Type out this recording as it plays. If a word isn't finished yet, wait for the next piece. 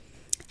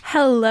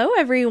Hello,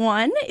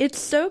 everyone. It's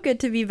so good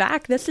to be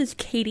back. This is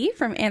Katie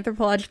from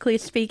Anthropologically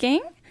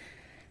Speaking.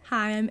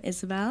 Hi, I'm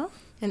Isabel.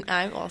 And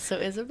I'm also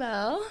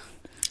Isabel.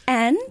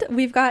 And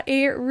we've got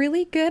a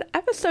really good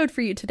episode for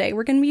you today.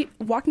 We're going to be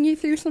walking you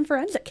through some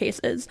forensic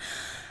cases.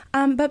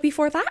 But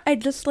before that,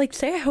 I'd just like to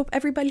say I hope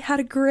everybody had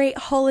a great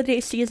holiday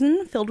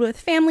season filled with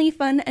family,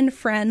 fun, and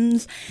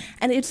friends.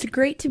 And it's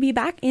great to be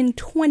back in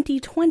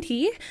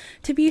 2020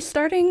 to be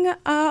starting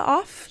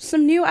off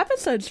some new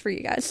episodes for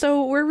you guys.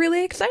 So we're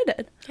really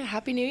excited. Yeah,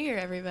 Happy New Year,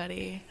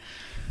 everybody.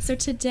 So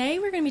today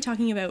we're going to be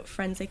talking about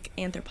forensic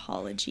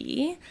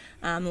anthropology.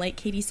 Like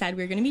Katie said,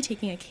 we're going to be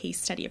taking a case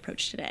study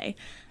approach today.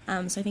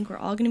 So I think we're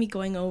all going to be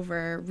going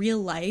over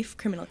real-life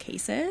criminal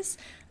cases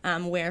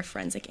where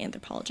forensic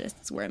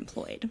anthropologists were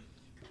employed.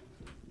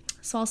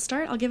 So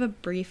I'll give a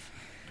brief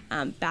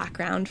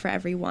background for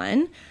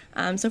everyone.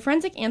 So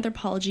forensic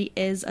anthropology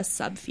is a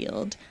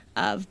subfield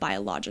of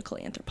biological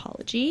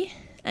anthropology,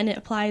 and it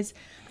applies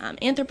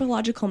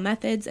anthropological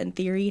methods and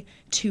theory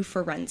to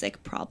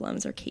forensic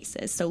problems or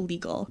cases, so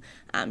legal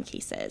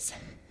cases.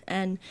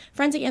 And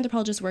forensic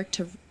anthropologists work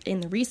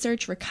in the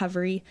research,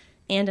 recovery,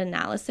 and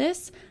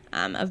analysis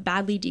of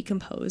badly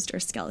decomposed or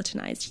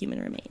skeletonized human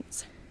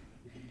remains.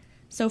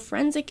 So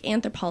forensic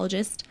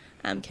anthropologists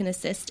can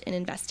assist in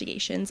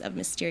investigations of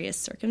mysterious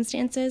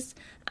circumstances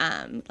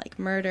like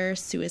murder,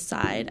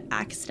 suicide,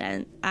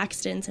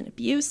 accidents, and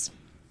abuse.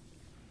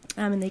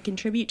 And they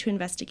contribute to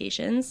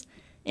investigations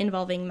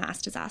involving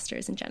mass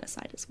disasters and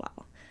genocide as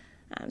well.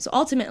 So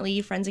ultimately,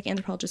 forensic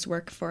anthropologists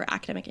work for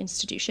academic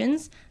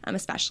institutions,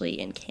 especially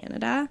in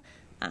Canada,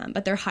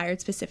 but they're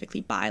hired specifically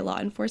by law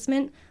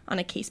enforcement on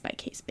a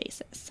case-by-case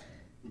basis.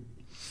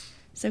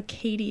 So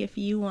Katie, if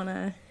you want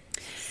to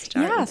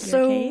start with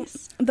your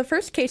case. The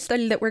first case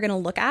study that we're going to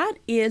look at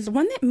is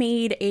one that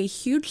made a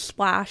huge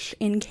splash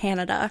in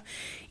Canada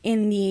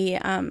in the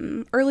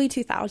early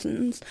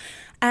 2000s.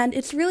 And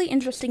it's really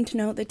interesting to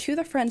note that two of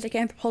the forensic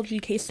anthropology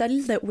case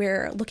studies that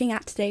we're looking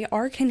at today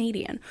are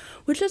Canadian,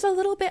 which is a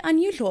little bit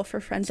unusual for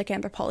forensic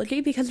anthropology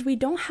because we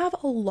don't have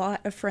a lot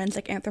of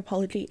forensic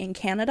anthropology in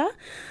Canada.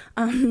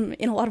 In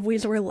a lot of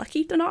ways, we're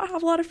lucky to not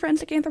have a lot of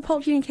forensic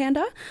anthropology in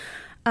Canada.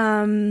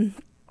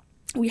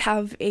 We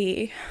have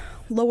a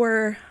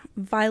lower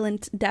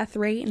violent death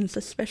rate and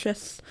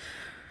suspicious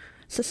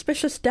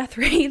death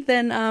rate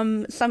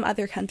than some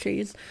other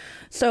countries.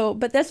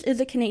 But this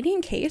is a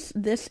Canadian case.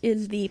 This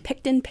is the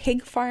Pickton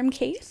Pig Farm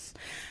case,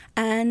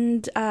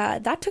 and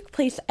that took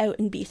place out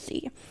in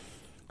BC.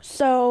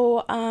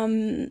 So,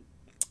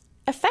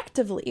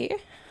 effectively,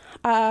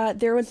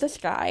 there was this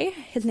guy.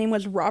 His name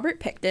was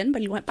Robert Pickton,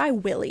 but he went by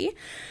Willie,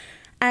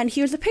 and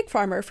he was a pig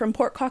farmer from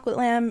Port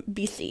Coquitlam,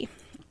 BC.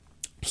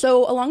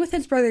 So, along with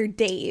his brother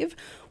Dave,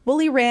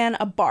 Willie ran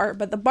a bar,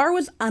 but the bar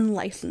was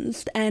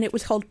unlicensed, and it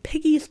was called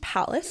Piggy's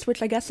Palace,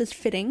 which I guess is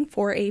fitting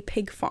for a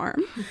pig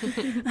farm.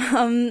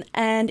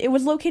 And it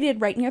was located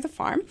right near the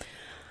farm.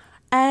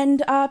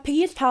 And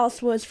Piggy's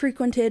Palace was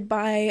frequented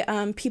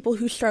by people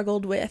who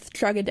struggled with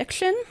drug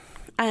addiction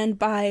and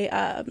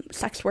by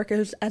sex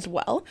workers as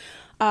well,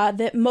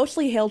 that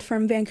mostly hailed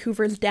from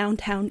Vancouver's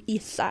downtown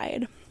east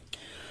side.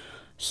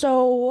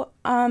 So,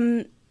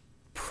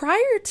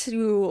 prior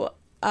to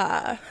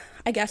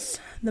I guess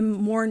the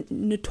more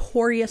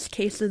notorious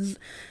cases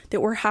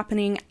that were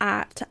happening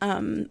at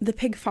the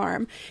pig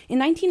farm. In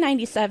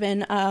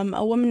 1997,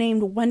 a woman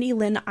named Wendy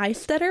Lynn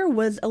Eistetter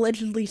was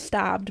allegedly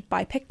stabbed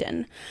by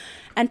Pickton.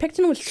 And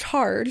Pickton was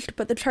charged,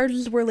 but the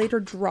charges were later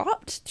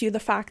dropped due to the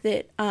fact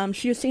that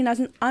she was seen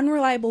as an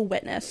unreliable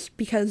witness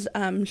because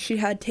she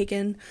had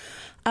taken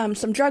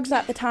some drugs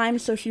at the time,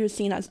 so she was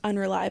seen as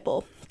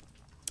unreliable.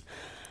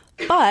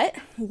 But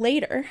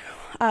later,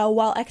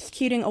 while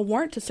executing a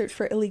warrant to search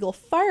for illegal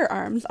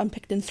firearms on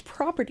Pickton's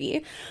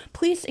property,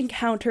 police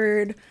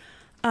encountered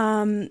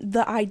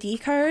the ID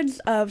cards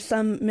of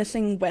some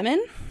missing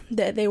women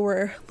that they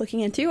were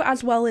looking into,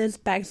 as well as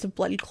bags of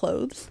bloody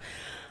clothes,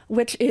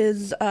 which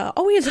is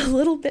always a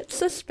little bit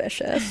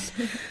suspicious.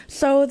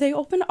 So they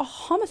opened a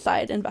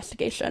homicide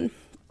investigation.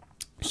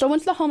 So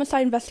once the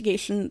homicide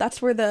investigation,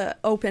 that's where the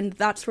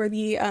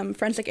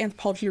forensic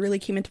anthropology really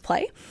came into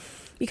play.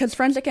 Because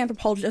forensic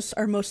anthropologists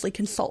are mostly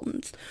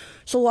consultants.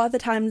 So a lot of the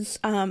times,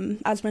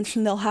 as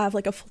mentioned, they'll have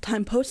like a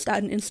full-time post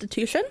at an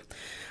institution,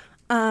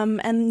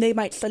 and they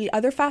might study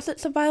other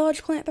facets of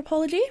biological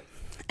anthropology,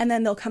 and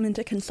then they'll come in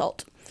to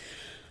consult.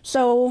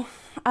 So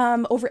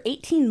over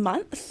 18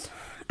 months,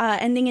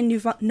 ending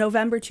in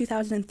November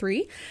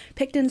 2003,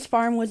 Pickton's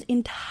farm was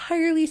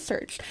entirely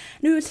searched,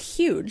 and it was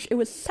huge. It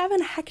was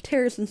 7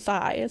 hectares in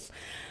size,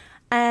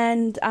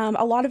 and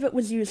a lot of it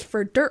was used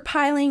for dirt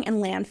piling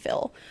and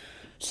landfill.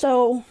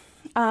 So,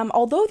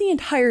 although the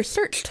entire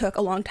search took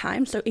a long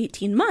time, so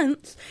 18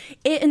 months,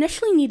 it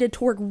initially needed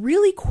to work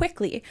really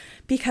quickly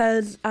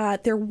because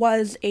there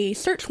was a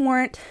search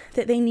warrant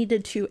that they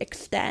needed to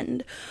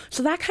extend.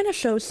 So that kind of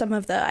shows some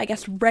of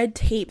the, red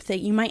tape that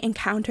you might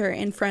encounter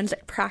in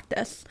forensic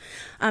practice.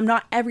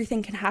 Not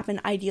everything can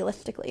happen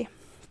idealistically.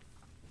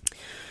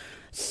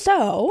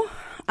 So,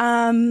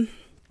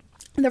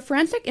 The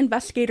forensic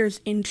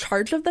investigators in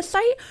charge of the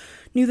site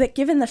knew that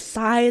given the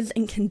size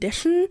and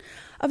condition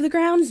of the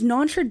grounds,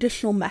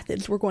 non-traditional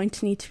methods were going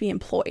to need to be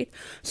employed.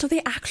 So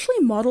they actually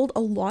modeled a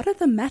lot of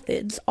the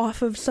methods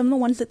off of some of the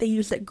ones that they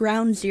used at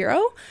Ground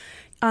Zero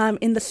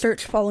in the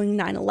search following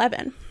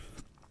 9/11.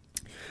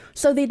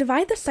 So they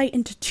divide the site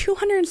into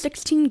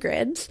 216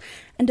 grids,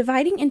 and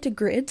dividing into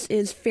grids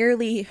is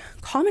fairly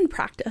common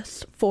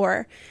practice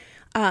for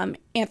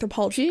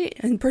anthropology,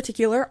 in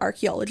particular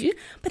archaeology,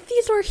 but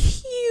these were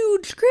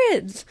huge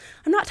grids.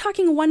 I'm not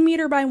talking 1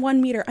 meter by 1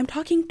 meter, I'm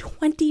talking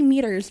 20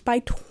 meters by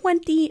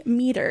 20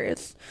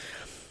 meters.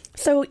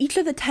 So each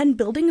of the 10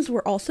 buildings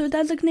were also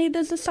designated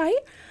as a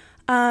site,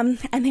 and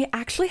they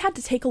actually had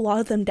to take a lot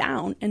of them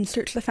down and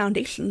search the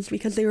foundations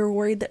because they were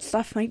worried that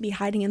stuff might be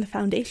hiding in the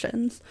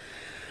foundations.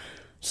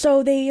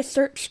 So they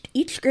searched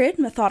each grid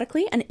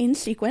methodically and in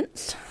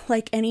sequence,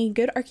 like any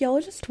good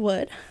archaeologist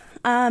would.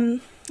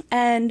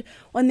 And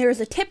when there was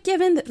a tip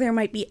given that there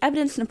might be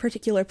evidence in a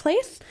particular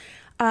place,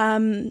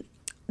 the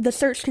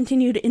search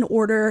continued in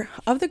order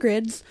of the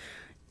grids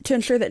to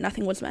ensure that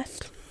nothing was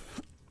missed.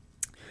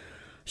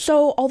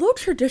 So although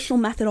traditional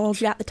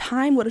methodology at the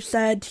time would have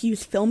said to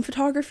use film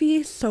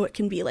photography so it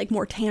can be like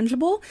more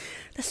tangible,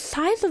 the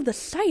size of the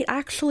site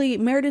actually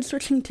merited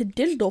switching to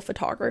digital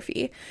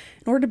photography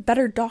in order to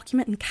better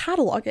document and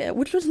catalog it,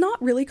 which was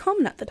not really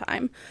common at the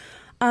time.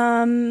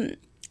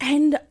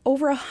 And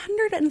over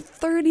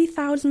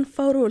 130,000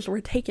 photos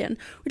were taken,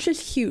 which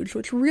is huge,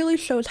 which really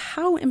shows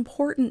how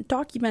important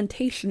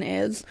documentation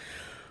is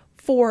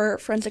for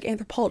forensic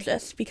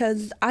anthropologists,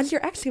 because as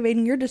you're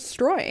excavating, you're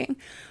destroying.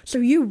 So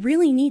you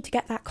really need to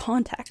get that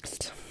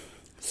context.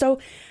 So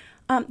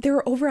there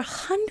were over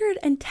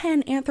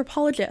 110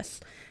 anthropologists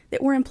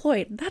that were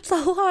employed. That's a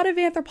lot of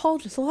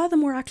anthropologists. A lot of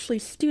them were actually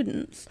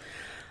students.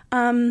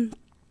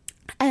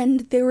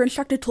 And they were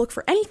instructed to look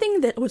for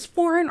anything that was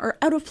foreign or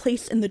out of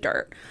place in the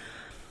dirt.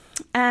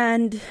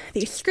 And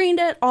they screened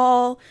it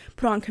all,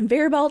 put on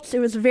conveyor belts. It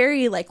was a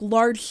very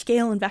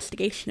large-scale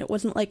investigation. It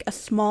wasn't like a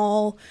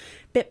small,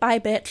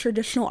 bit-by-bit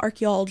traditional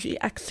archaeology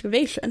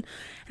excavation. And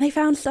they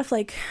found stuff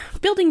like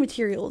building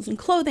materials and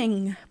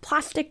clothing,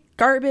 plastic,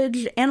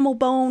 garbage, animal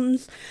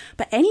bones.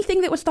 But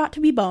anything that was thought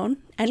to be bone,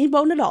 any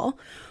bone at all,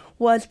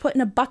 was put in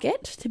a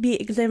bucket to be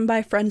examined by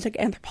a forensic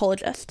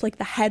anthropologist, like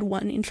the head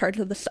one in charge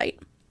of the site.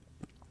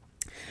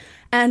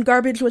 And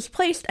garbage was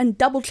placed and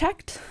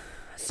double-checked.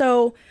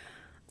 So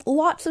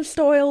lots of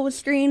soil was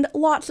screened,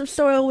 lots of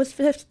soil was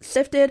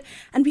sifted,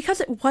 and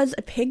because it was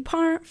a pig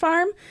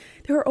farm,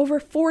 there were over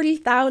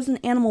 40,000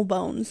 animal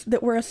bones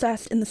that were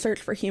assessed in the search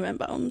for human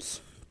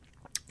bones,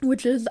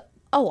 which is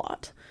a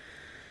lot.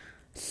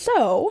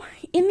 So,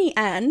 in the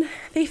end,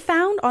 they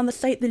found on the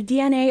site the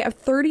DNA of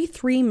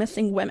 33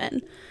 missing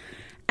women.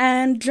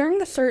 And during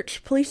the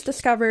search, police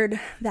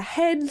discovered the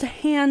heads,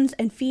 hands,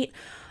 and feet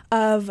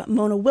of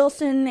Mona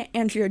Wilson,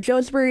 Andrea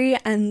Joesbury,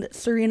 and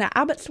Serena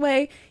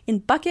Abbotsway in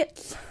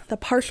buckets, the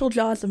partial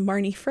jaws of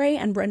Marnie Frey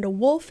and Brenda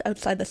Wolfe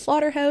outside the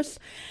slaughterhouse,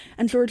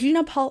 and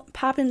Georgina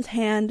Papin's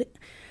hand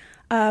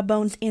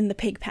bones in the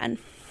pig pen.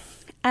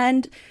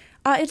 And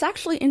it's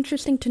actually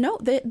interesting to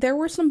note that there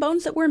were some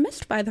bones that were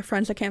missed by the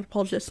forensic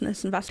anthropologists in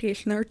this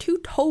investigation. There were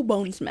 2 toe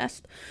bones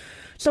missed.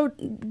 So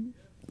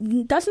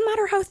it doesn't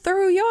matter how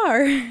thorough you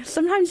are,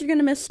 sometimes you're going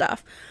to miss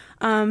stuff.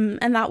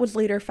 And that was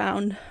later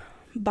found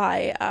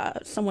by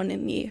someone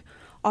in the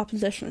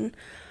opposition.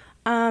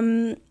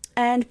 And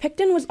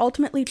Pickton was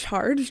ultimately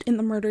charged in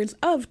the murders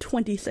of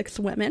 26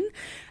 women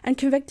and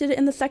convicted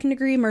in the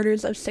second-degree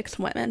murders of 6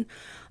 women.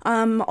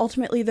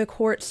 Ultimately, the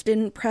courts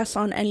didn't press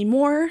on any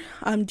more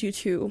due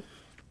to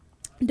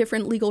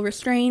different legal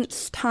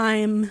restraints,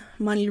 time,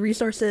 money,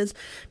 resources,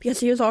 because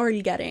he was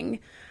already getting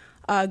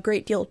a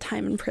great deal of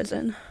time in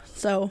prison.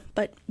 So,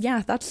 but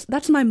yeah,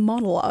 that's my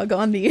monologue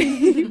on the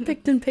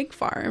Pickton pig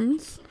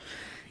farms.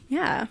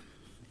 Yeah.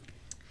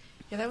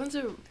 Yeah, that one's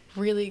a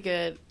really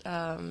good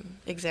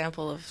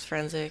example of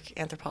forensic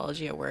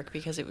anthropology at work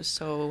because it was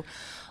so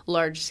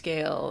large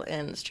scale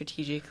and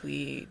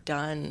strategically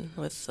done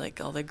with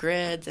all the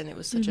grids, and it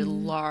was such a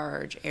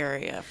large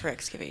area for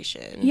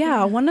excavation.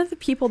 Yeah, one of the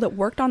people that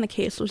worked on the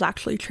case was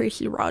actually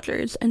Tracy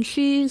Rogers, and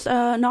she's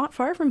not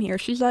far from here.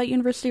 She's at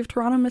University of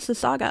Toronto,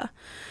 Mississauga.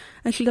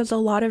 And she does a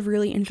lot of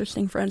really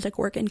interesting forensic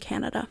work in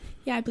Canada.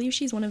 Yeah, I believe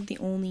she's one of the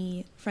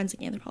only forensic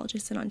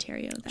anthropologists in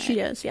Ontario. She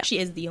is, yeah. She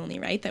is the only,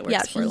 right, that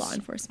works for law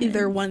enforcement.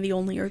 Either one of the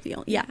only or the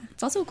only. Yeah.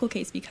 It's also a cool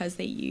case because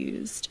they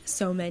used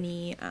so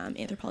many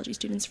anthropology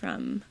students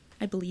from,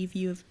 I believe,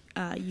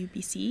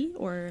 UBC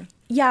or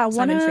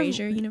Simon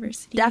Fraser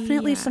University.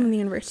 Definitely some of the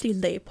universities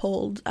they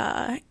pulled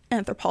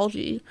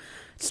anthropology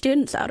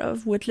students out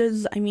of, which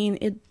is,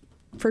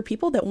 for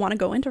people that want to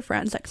go into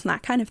forensics and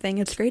that kind of thing,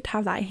 it's great to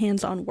have that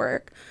hands-on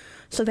work.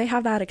 So they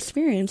have that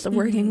experience of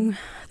working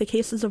the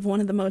cases of one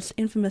of the most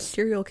infamous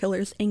serial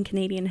killers in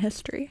Canadian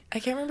history.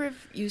 I can't remember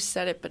if you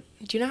said it, but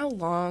do you know how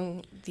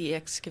long the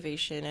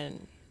excavation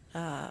and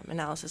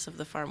analysis of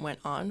the farm went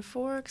on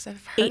for? Because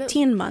I've heard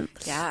 18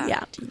 months.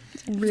 Yeah.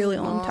 Really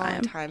long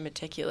time.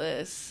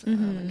 Meticulous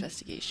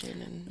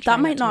investigation. And That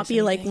trying might not miss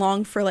be like anything.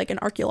 long for like an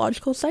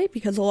archaeological site,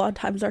 because a lot of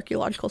times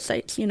archaeological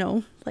sites, you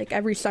know, like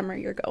every summer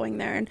you're going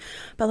there, and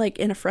but like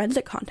in a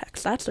forensic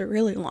context, that's a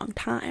really long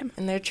time.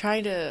 And they're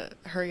trying to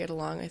hurry it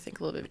along, I think,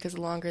 a little bit, because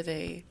the longer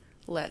they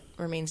let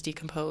remains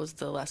decompose,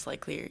 the less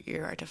likely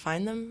you are to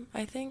find them,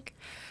 I think.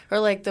 Or,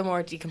 like, the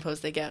more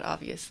decomposed they get,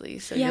 obviously.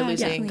 So Yeah, you're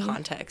losing definitely.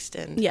 context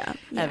and Yeah.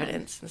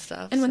 evidence and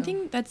stuff. And one so.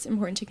 thing that's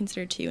important to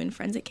consider too in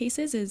forensic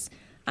cases is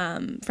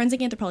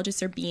forensic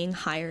anthropologists are being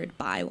hired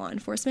by law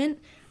enforcement.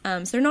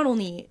 So they're not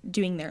only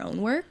doing their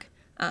own work,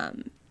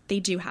 they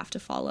do have to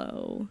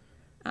follow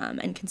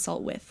and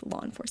consult with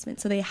law enforcement.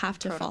 So they have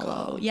to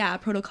follow, a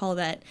protocol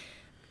that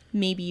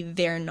maybe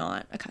they're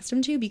not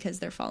accustomed to because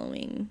they're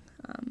following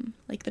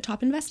like the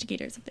top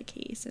investigators of the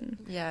case. And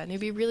Yeah, and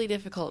it'd be really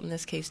difficult in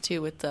this case,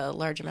 too, with the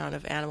large amount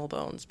of animal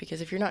bones,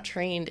 because if you're not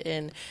trained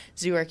in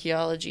zoo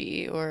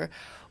archaeology or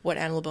what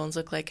animal bones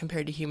look like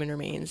compared to human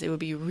remains, it would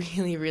be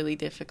really, really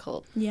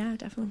difficult. yeah,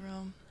 definitely.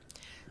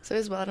 So,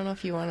 Isabel, I don't know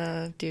if you want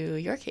to do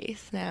your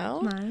case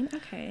now. Mine?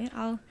 Okay.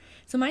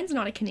 So mine's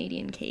not a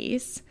Canadian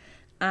case.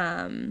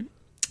 And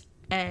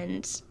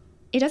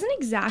it doesn't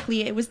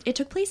exactly, it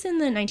took place in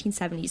the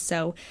 1970s.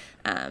 So,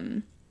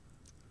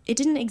 it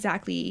didn't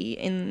exactly,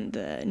 in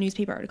the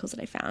newspaper articles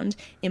that I found,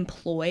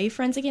 employ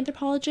forensic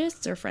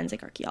anthropologists or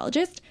forensic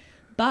archaeologists,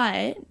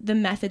 but the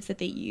methods that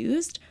they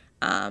used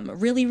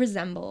really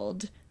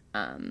resembled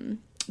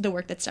the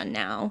work that's done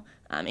now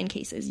in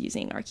cases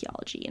using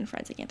archaeology and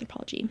forensic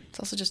anthropology. It's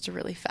also just a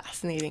really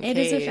fascinating It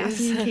case. is a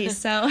fascinating case.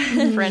 So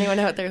For anyone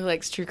out there who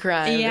likes true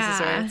crime, Yeah. this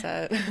is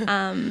where it's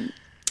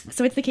at.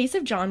 So it's the case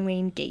of John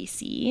Wayne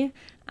Gacy.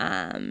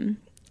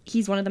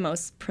 He's one of the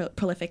most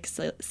prolific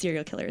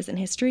serial killers in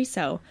history,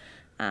 so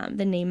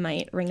the name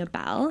might ring a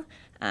bell.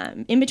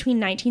 In between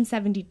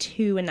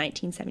 1972 and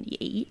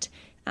 1978,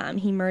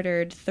 he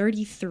murdered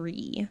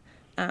 33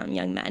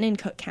 young men in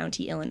Cook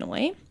County,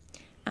 Illinois,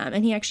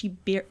 and he actually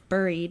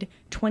buried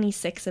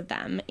 26 of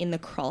them in the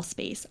crawl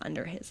space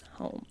under his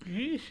home.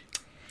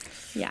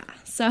 Yeah,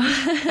 so...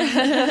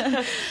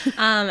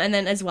 and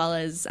then as well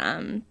as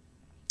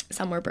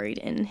some were buried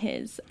in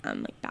his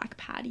like back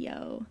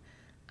patio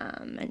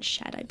and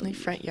shed, I believe.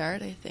 Like front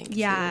yard, I think.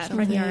 Yeah, too, or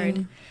front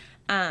something.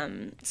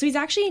 yard. So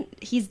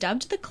he's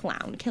dubbed the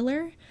clown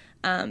killer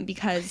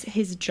because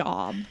his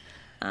job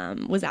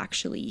was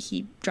actually,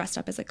 he dressed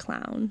up as a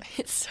clown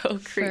It's so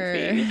for,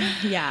 creepy.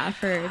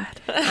 for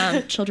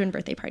children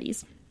birthday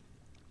parties.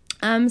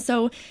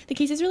 So the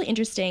case is really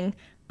interesting.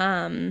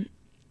 When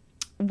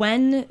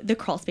the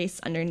crawl space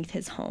underneath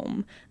his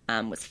home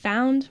was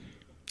found,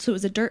 so it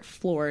was a dirt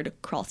floored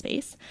crawl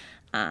space,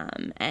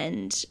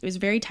 and it was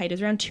very tight. It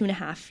was around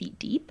 2.5 feet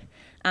deep,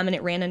 and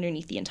it ran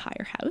underneath the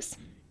entire house.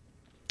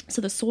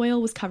 So the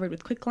soil was covered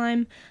with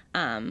quicklime,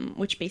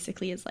 which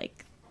basically is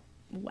like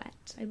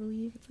wet, I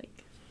believe. It's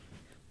like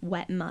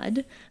wet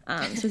mud.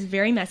 So it was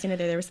very messy under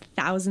there. There was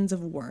thousands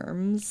of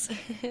worms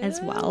as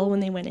well when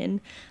they went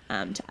in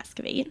to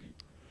excavate.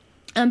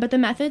 But the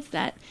methods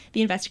that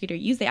the investigator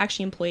used, they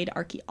actually employed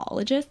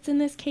archaeologists in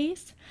this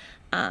case.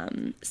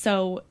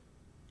 So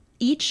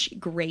each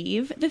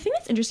grave, the thing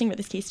that's interesting about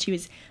this case too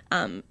is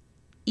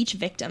each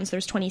victim, so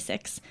there's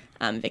 26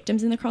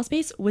 victims in the crawl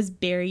space, was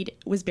buried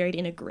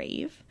in a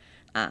grave.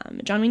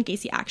 John Wayne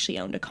Gacy actually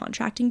owned a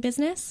contracting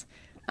business.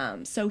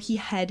 So he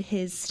had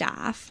his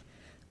staff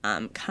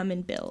come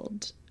and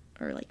build,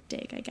 or like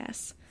dig, I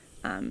guess,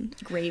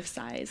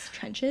 grave-size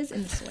trenches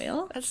in the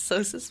soil. That's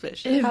so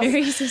suspicious.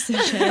 Very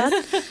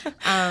suspicious.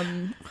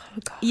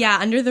 Yeah,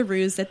 under the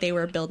ruse that they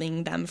were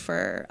building them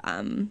for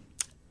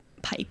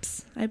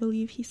pipes, I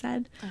believe he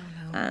said.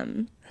 Oh,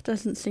 no. That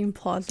doesn't seem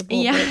plausible.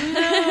 Yeah.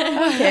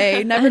 But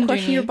okay, never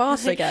question your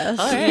boss, I guess.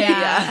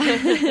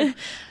 Yeah.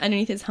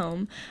 Underneath his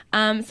home.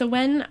 So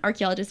when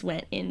archaeologists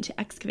went in to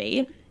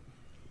excavate,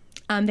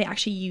 they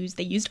actually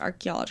used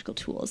archaeological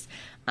tools.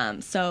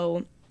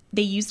 So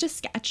they used a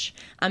sketch,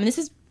 and this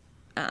is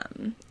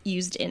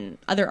used in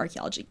other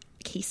archaeology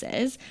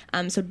cases.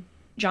 So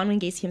John Wayne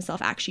Gacy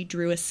himself actually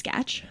drew a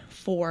sketch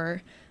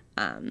for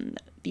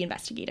the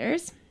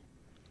investigators.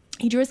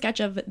 He drew a sketch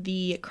of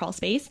the crawl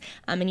space,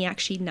 and he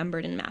actually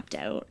numbered and mapped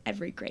out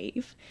every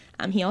grave.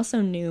 He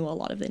also knew a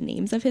lot of the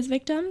names of his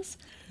victims,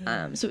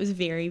 so it was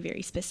very,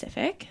 very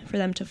specific for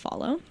them to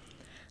follow.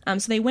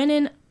 So they went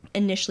in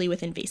initially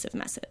with invasive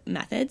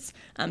methods.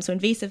 So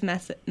invasive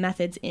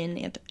methods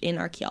in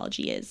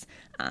archaeology is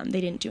they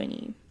didn't do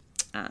any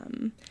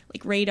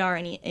like radar,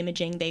 any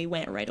imaging. They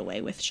went right away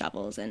with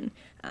shovels and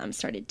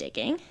started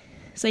digging.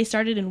 So they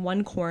started in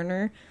one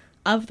corner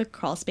of the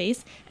crawl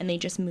space, and they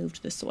just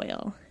moved the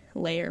soil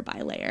layer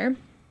by layer.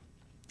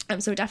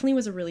 So it definitely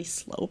was a really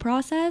slow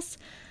process,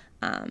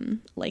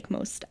 like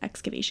most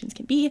excavations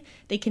can be.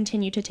 They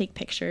continued to take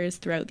pictures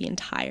throughout the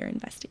entire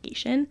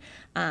investigation,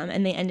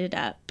 and they ended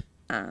up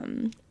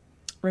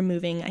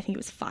removing, I think it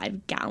was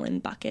 5-gallon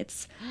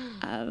buckets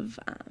of,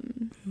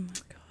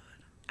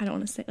 I don't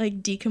want to say,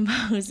 like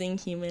decomposing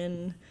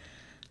human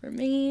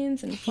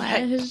remains and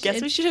flesh. I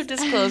guess we should have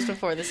disclosed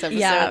before this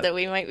episode that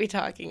we might be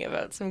talking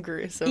about some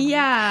gruesome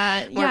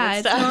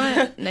it's stuff.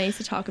 not nice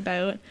to talk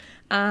about.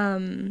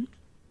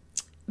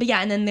 But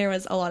yeah, and then there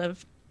was a lot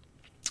of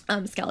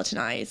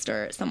skeletonized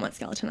or somewhat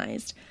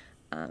skeletonized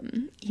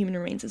human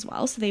remains as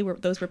well. So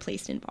those were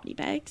placed in body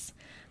bags.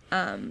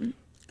 So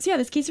yeah,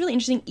 this case is really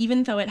interesting,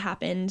 even though it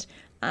happened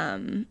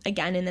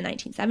again in the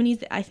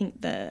 1970s. I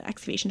think the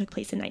excavation took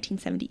place in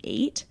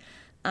 1978.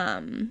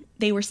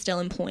 They were still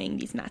employing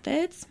these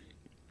methods.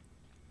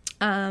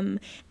 And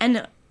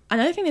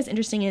another thing that's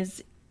interesting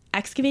is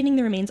excavating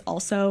the remains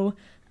also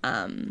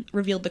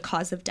revealed the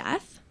cause of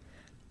death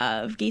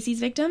of Gacy's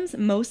victims.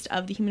 Most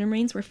of the human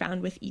remains were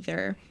found with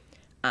either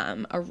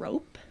a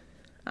rope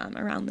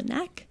around the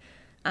neck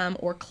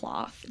or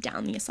cloth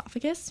down the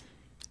esophagus.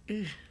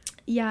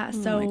 Yeah,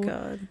 so oh my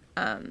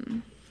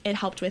God. It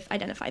helped with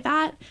identify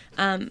that.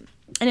 And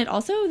it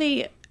also,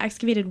 they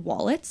excavated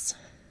wallets,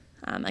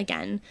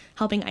 again,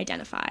 helping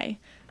identify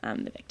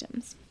the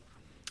victims.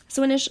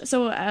 So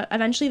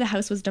eventually the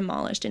house was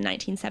demolished in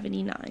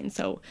 1979.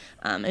 So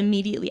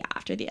immediately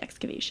after the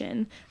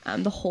excavation,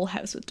 the whole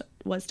house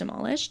was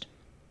demolished.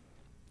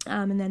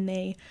 And then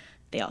they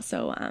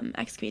also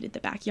excavated the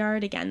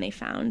backyard. Again, they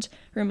found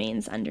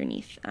remains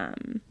underneath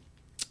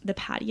the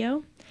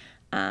patio.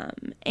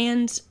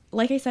 And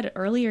like I said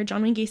earlier,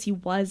 John Wayne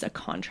Gacy was a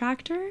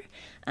contractor,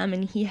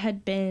 and he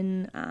had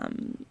been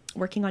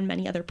working on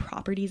many other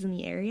properties in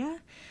the area.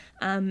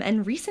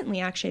 And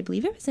recently, actually, I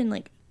believe it was in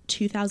like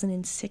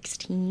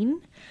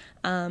 2016,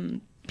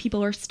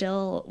 people are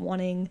still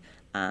wanting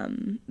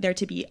there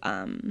to be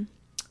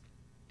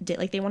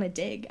they want to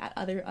dig at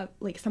other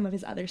like some of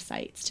his other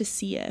sites to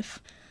see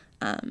if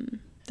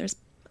there's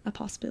a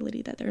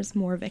possibility that there's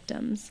more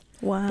victims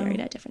buried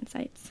at different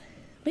sites.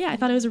 But yeah, I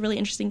thought it was a really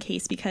interesting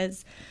case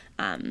because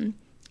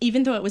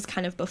even though it was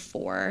kind of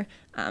before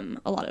a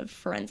lot of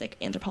forensic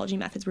anthropology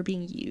methods were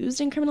being used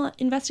in criminal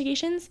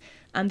investigations,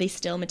 they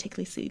still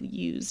meticulously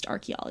used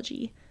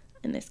archaeology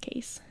in this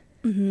case.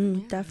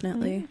 Mm-hmm,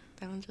 definitely. Yeah,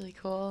 that one's really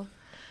cool.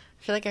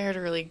 I feel like I heard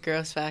a really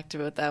gross fact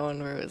about that one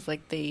where it was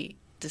like they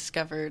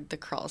discovered the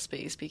crawl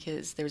space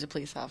because there was a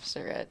police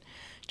officer at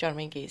John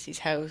Wayne Gacy's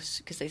house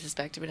because they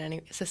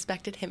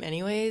suspected him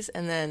anyways,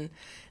 and then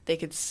they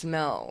could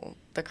smell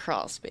the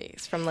crawl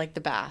space from like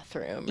the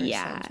bathroom or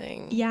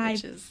something. Yeah,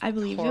 which is I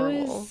believe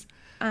horrible.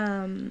 it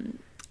was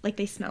like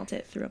they smelt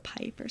it through a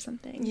pipe or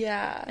something.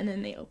 Yeah. And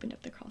then they opened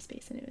up the crawl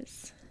space and it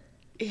was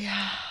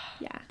Yeah.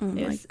 Oh it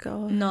my was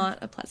God. not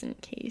a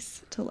pleasant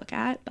case to look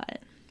at,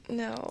 but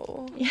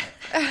No. yeah.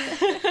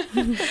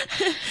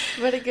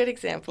 But a good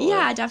example.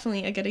 Yeah,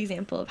 definitely a good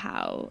example of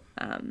how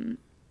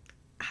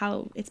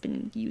it's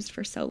been used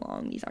for so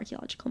long, these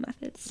archaeological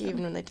methods. So.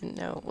 Even when they didn't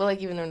know. Well,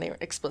 like even when they were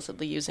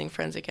explicitly using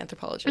forensic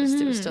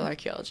anthropologists, it was still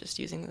archaeologists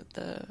using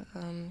the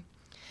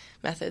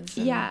methods.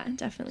 And yeah,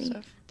 definitely.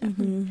 Stuff.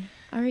 Definitely.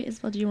 All right,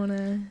 Isabel, do you want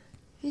to...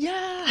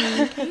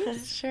 Yeah.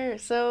 Sure.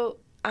 So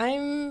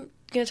I'm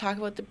going to talk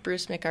about the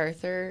Bruce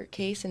McArthur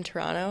case in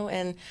Toronto.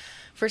 And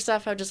first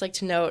off, I'd just like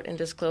to note and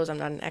disclose I'm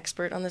not an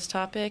expert on this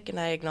topic, and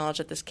I acknowledge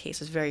that this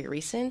case is very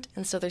recent,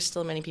 and so there's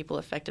still many people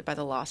affected by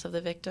the loss of the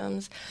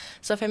victims.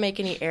 So if I make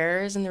any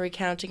errors in the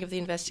recounting of the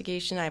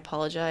investigation, I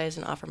apologize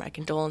and offer my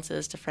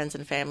condolences to friends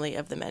and family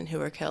of the men who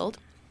were killed.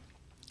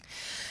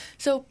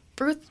 So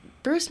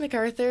Bruce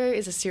McArthur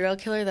is a serial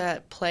killer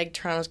that plagued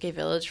Toronto's gay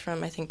village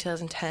from, I think,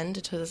 2010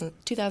 to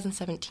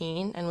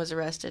 2017 and was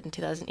arrested in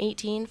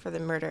 2018 for the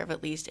murder of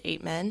at least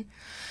 8 men.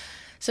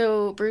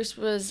 So Bruce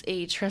was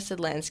a trusted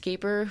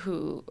landscaper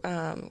who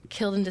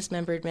killed and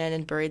dismembered men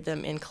and buried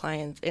them in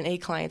a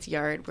client's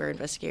yard where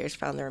investigators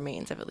found the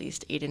remains of at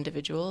least 8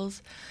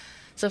 individuals.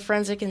 So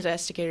forensic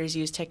investigators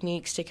use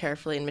techniques to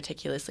carefully and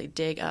meticulously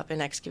dig up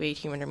and excavate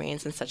human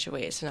remains in such a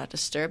way as to not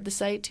disturb the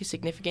site too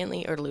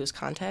significantly or to lose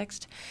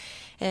context.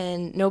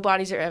 And no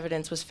bodies or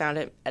evidence was found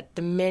at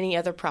the many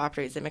other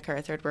properties that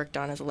McArthur had worked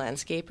on as a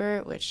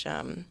landscaper, which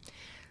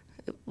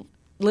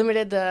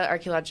limited the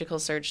archaeological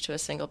search to a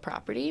single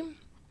property.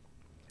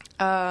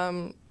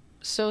 So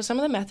some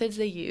of the methods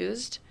they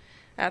used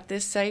at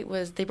this site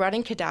was they brought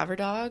in cadaver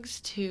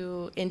dogs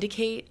to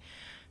indicate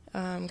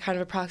kind of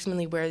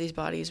approximately where these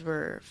bodies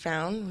were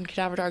found. And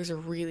cadaver dogs are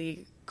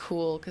really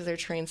cool because they're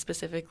trained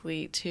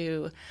specifically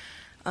to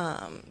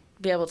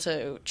be able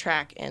to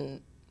track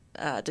and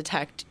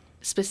detect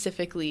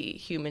specifically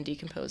human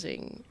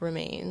decomposing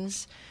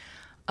remains.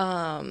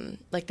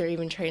 Like they're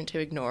even trained to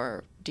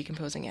ignore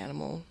decomposing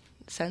animal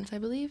scents, I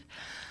believe.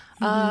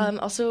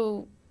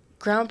 Also,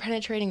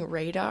 ground-penetrating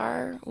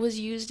radar was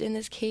used in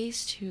this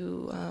case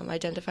to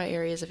identify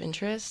areas of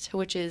interest,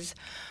 which is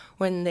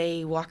when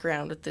they walk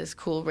around with this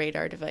cool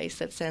radar device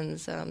that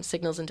sends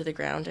signals into the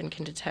ground and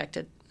can detect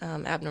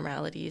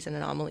abnormalities and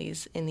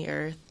anomalies in the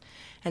earth.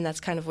 And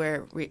that's kind of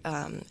where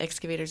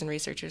excavators and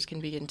researchers can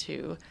begin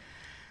to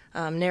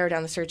narrow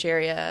down the search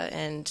area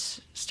and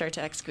start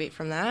to excavate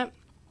from that.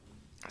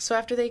 So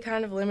after they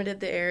kind of limited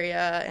the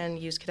area and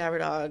used cadaver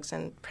dogs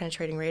and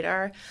penetrating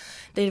radar,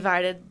 they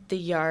divided the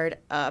yard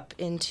up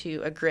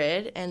into a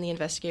grid, and the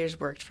investigators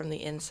worked from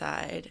the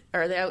inside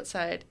or the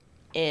outside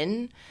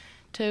in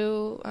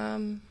to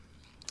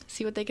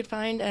see what they could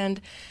find.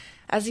 And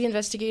as the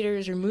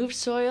investigators remove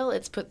soil,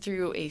 it's put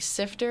through a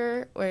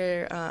sifter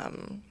where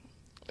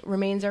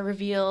remains are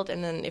revealed,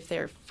 and then if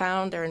they're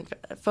found, they're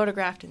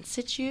photographed in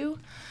situ.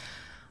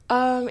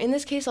 In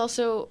this case,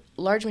 also,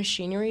 large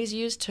machinery is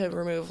used to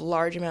remove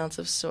large amounts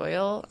of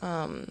soil.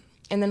 And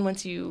then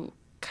once you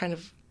kind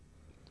of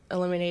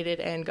eliminated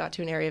and got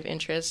to an area of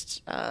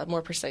interest,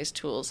 more precise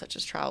tools such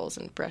as trowels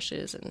and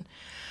brushes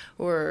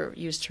were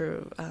used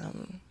to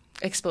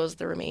expose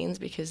the remains,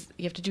 because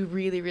you have to do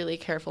really, really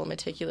careful,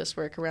 meticulous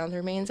work around the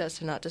remains as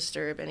to not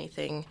disturb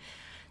anything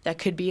that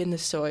could be in the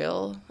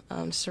soil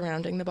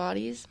surrounding the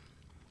bodies,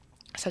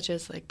 such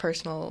as like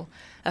personal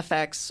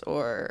effects,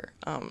 or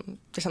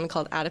there's something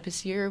called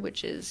adipocere,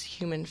 which is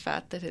human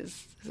fat that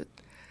is it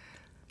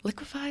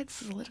liquefied,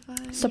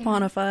 solidified?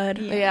 Saponified.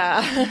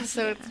 Yeah.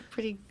 So it's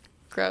pretty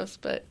gross,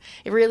 but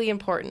really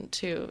important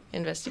to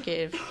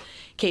investigative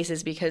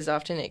cases because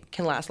often it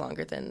can last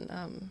longer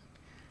than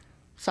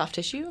soft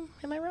tissue.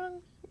 Am I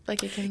wrong?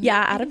 Like it can.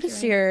 Yeah,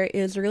 adipocere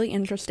is really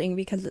interesting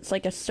because it's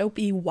like a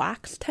soapy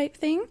wax type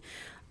thing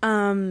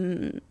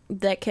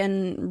that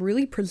can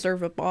really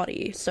preserve a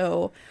body.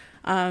 So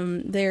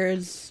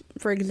there's,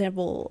 for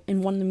example,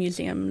 in one of the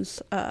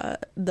museums,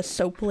 the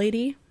soap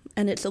lady,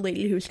 and it's a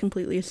lady who's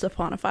completely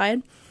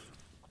saponified.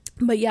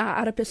 But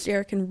yeah,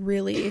 adipocere can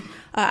really,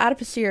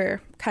 adipocere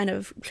kind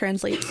of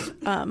translates,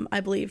 I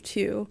believe,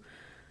 to,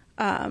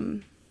 I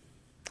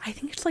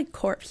think it's like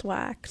corpse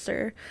wax,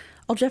 or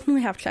I'll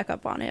definitely have to check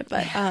up on it.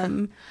 But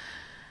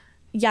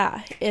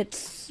yeah,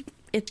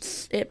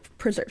 it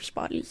preserves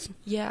bodies.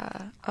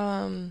 Yeah.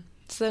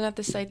 So then at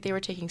the site, they were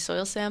taking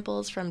soil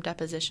samples from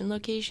deposition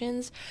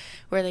locations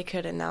where they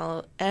could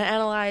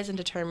analyze and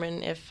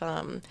determine if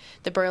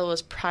the burial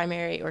was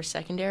primary or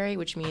secondary,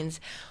 which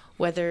means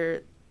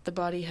whether the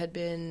body had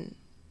been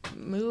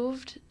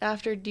moved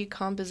after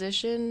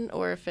decomposition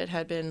or if it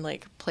had been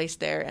like placed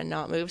there and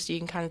not moved. So you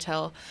can kind of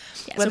tell.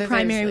 Yeah, so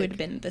primary would have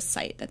been the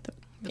site that the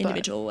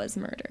individual was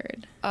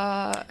murdered.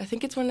 I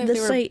think it's when The they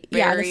were site,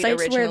 buried the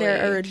sites where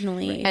they're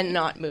originally and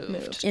not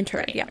moved.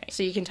 interred. Right, Yeah. right.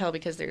 So you can tell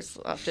because there's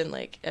often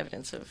like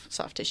evidence of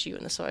soft tissue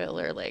in the soil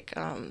or like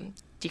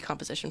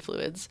decomposition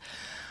fluids.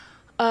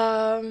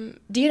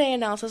 DNA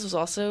analysis was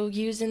also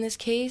used in this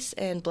case,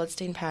 and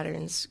bloodstain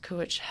patterns,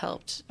 which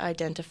helped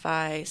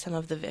identify some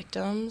of the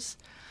victims.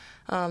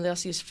 They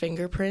also used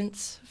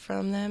fingerprints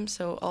from them,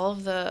 so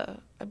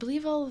I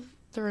believe all of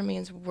the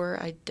remains were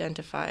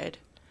identified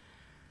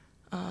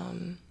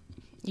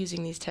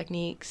using these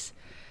techniques.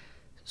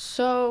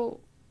 So,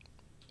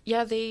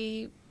 yeah,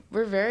 they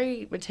were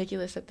very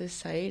meticulous at this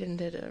site and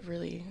did a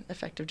really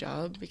effective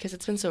job because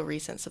it's been so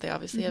recent. So they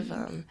obviously have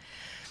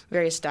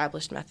very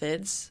established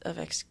methods of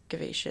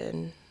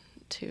excavation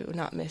to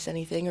not miss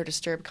anything or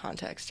disturb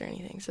context or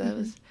anything. So that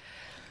was...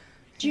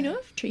 Do you know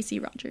if Tracy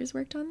Rogers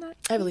worked on that?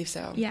 I believe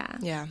so. Yeah.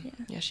 Yeah,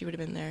 she would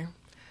have been there.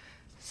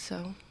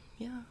 So,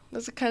 yeah,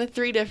 those are kind of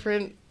three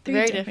different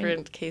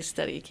case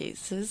study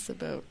cases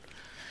about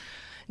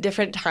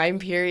different time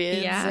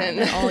periods. Yeah, and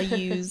they all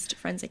used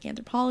forensic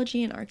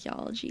anthropology and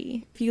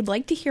archaeology. If you'd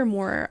like to hear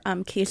more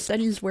case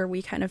studies where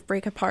we kind of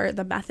break apart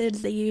the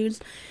methods they use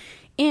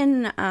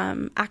in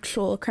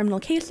actual criminal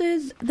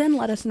cases, then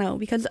let us know,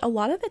 because a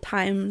lot of the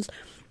times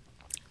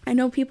I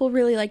know people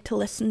really like to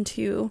listen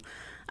to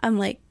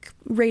like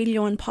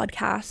radio and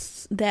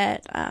podcasts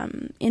that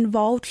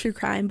involve true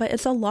crime, but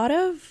it's a lot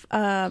of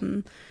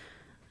I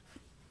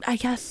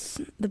guess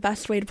the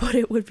best way to put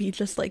it would be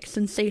just like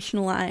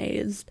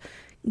sensationalized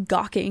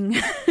gawking.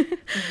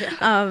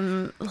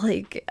 So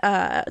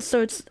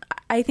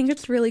I think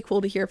it's really cool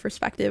to hear a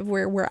perspective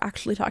where we're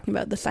actually talking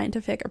about the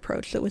scientific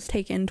approach that was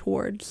taken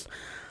towards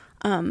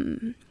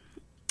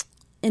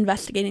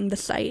investigating the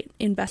site,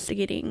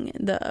 investigating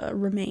the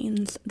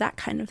remains, that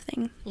kind of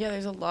thing. Yeah,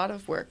 there's a lot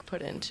of work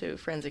put into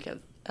forensic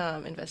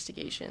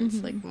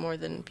investigations, like more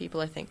than people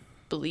I think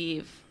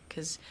believe,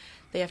 because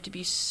they have to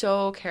be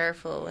so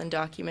careful and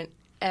document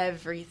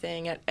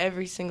everything at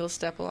every single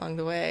step along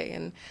the way,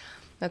 and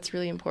that's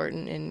really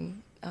important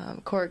in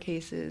court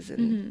cases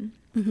and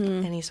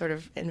any sort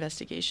of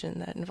investigation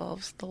that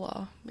involves the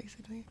law,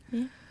 basically.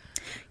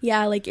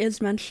 Yeah, like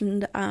Iz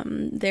mentioned,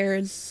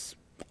 there's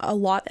a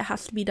lot that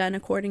has to be done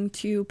according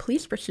to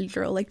police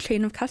procedural, like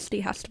chain of custody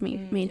has to be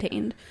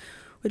maintained,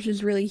 which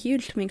is really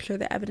huge to make sure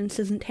that evidence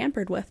isn't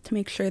tampered with, to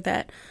make sure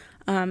that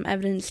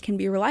evidence can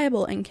be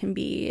reliable and can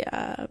be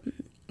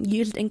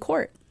used in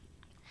court.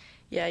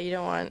 Yeah, you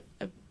don't want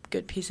a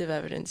good piece of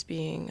evidence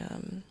being,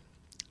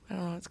 I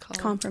don't know what it's called.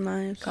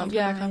 Compromised.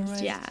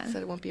 Compromised. Yeah. So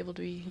it won't be able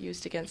to be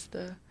used against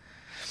the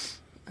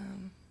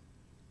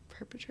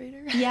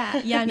perpetrator.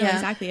 Yeah, no,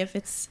 exactly. If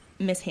it's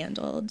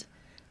mishandled,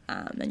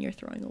 then you're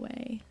throwing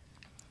away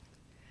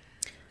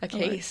a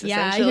case,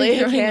 yeah, essentially.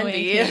 you're It throwing can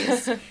away be. a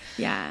case.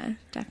 Yeah,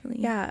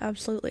 definitely. Yeah,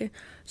 absolutely.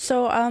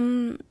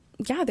 So,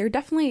 yeah, there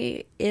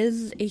definitely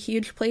is a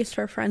huge place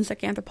for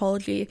forensic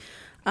anthropology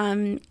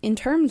in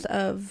terms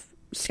of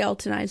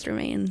skeletonized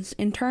remains,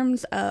 in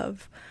terms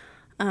of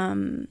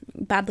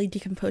badly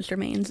decomposed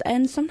remains.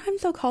 And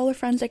sometimes they'll call a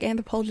forensic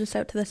anthropologist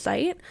out to the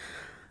site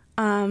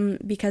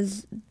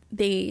because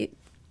they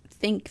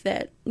think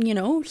that, you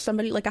know,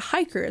 somebody like a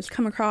hiker has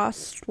come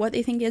across what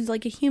they think is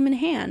like a human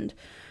hand,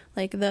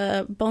 like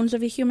the bones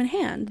of a human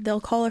hand.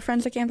 They'll call a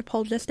forensic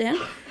anthropologist in,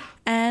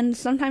 and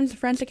sometimes the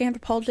forensic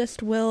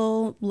anthropologist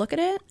will look at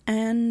it,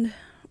 and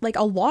like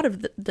a lot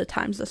of the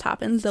times this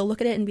happens, they'll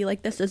look at it and be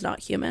like, this is not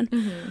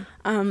human.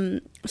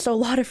 So a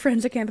lot of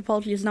forensic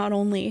anthropology is not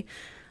only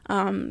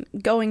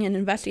going and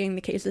investigating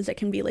the cases, it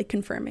can be like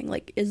confirming,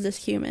 like, is this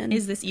human?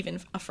 Is this even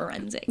a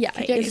forensic Yeah,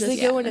 case? Yeah, because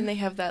they go in and they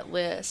have that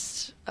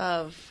list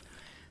of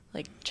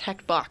like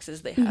checked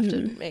boxes they have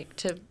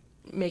to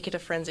make it a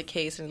forensic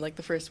case, and like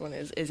the first one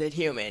is it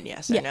human,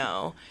 yes or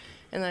no,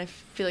 and I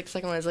feel like the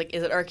second one is like,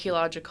 is it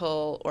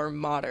archaeological or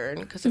modern?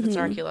 Because if it's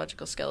an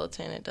archaeological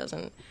skeleton, it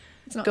doesn't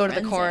go to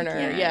the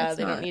coroner. Yeah,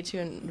 they don't need to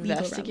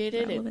investigate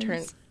it.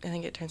 I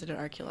think it turns into an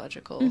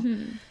archaeological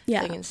thing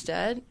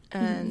instead.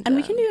 And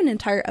we can do an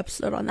entire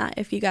episode on that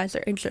if you guys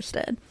are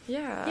interested.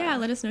 Yeah,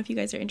 let us know if you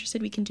guys are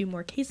interested. We can do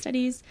more case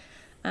studies.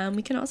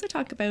 We can also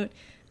talk about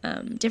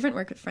different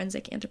work that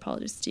forensic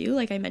anthropologists do.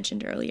 Like I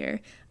mentioned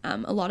earlier,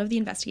 a lot of the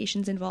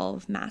investigations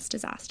involve mass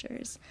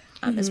disasters,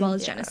 as well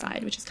as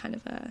genocide, which is kind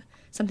of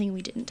something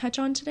we didn't touch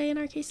on today in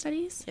our case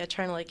studies. Yeah,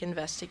 trying to like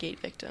investigate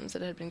victims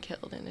that had been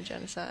killed in a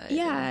genocide.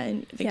 Yeah,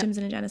 and victims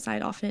in a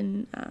genocide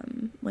often,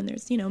 when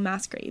there's, you know,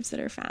 mass graves that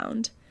are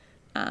found,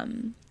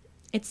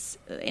 it's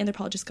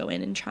anthropologists go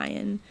in and try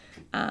and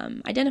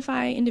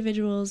identify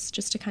individuals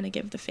just to kind of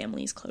give the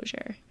families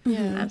closure.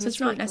 Yeah, so it's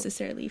not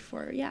necessarily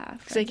for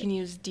because they can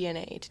use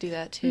DNA to do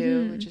that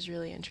too, which is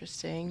really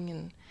interesting.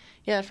 And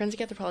yeah,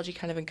 forensic anthropology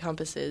kind of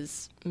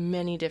encompasses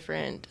many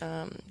different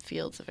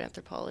fields of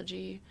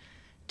anthropology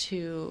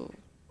to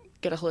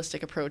get a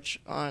holistic approach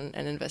on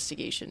an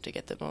investigation to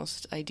get the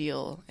most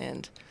ideal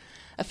and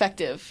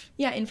effective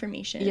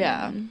information.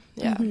 Yeah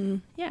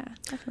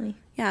Definitely.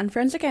 Yeah, and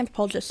forensic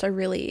anthropologists are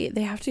really,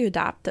 they have to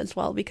adapt as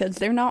well, because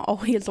they're not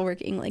always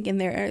working like in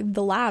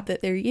the lab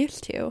that they're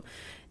used to.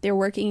 They're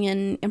working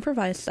in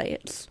improvised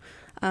sites,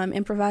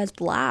 improvised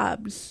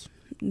labs.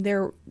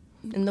 They're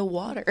in the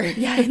water.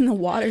 In the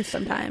water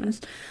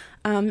sometimes.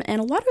 And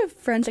a lot of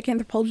forensic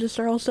anthropologists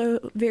are also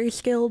very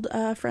skilled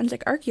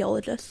forensic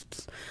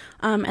archaeologists,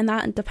 and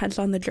that depends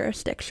on the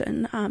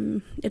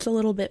jurisdiction. It's a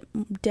little bit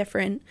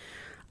different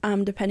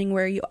depending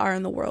where you are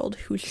in the world,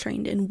 who's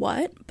trained in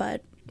what,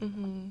 but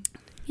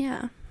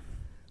yeah.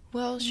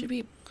 Well, should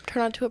we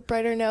turn on to a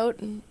brighter note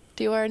and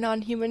do our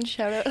non-human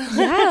shout-out?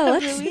 Yeah,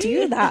 let's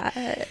do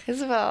that.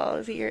 Isabel,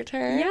 is it your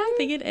turn? Yeah, I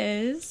think it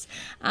is.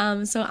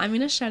 So I'm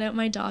going to shout out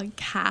my dog,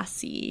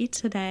 Cassie,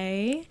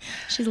 today.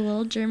 She's a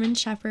little German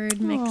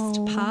Shepherd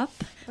mixed pup.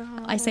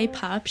 I say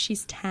pup,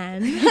 she's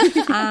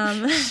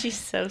 10. She's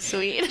so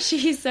sweet.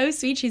 She's so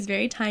sweet. She's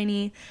very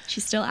tiny.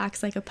 She still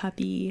acts like a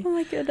puppy. Oh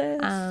my goodness.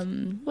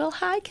 Well,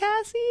 hi,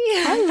 Cassie.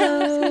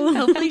 Hello.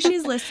 Hopefully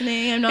she's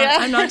listening.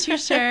 I'm not too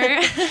sure.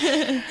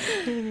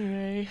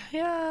 Anyway,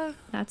 yeah.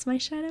 That's my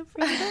shout out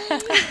for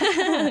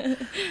you.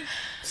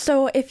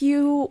 So if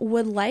you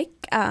would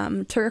like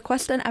to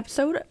request an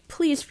episode,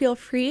 please feel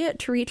free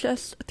to reach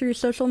us through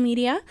social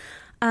media.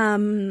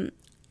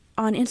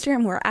 On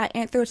Instagram, we're at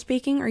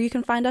AnthroSpeaking, or you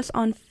can find us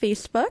on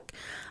Facebook.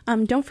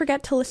 Don't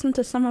forget to listen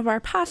to some of our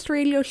past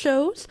radio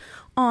shows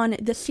on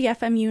the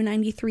CFMU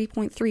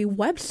 93.3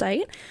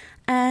 website.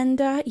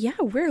 And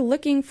we're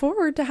looking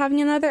forward to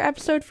having another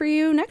episode for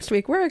you next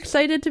week. We're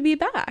excited to be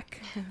back.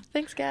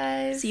 Thanks,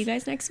 guys. See you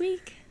guys next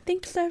week.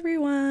 Thanks,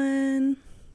 everyone.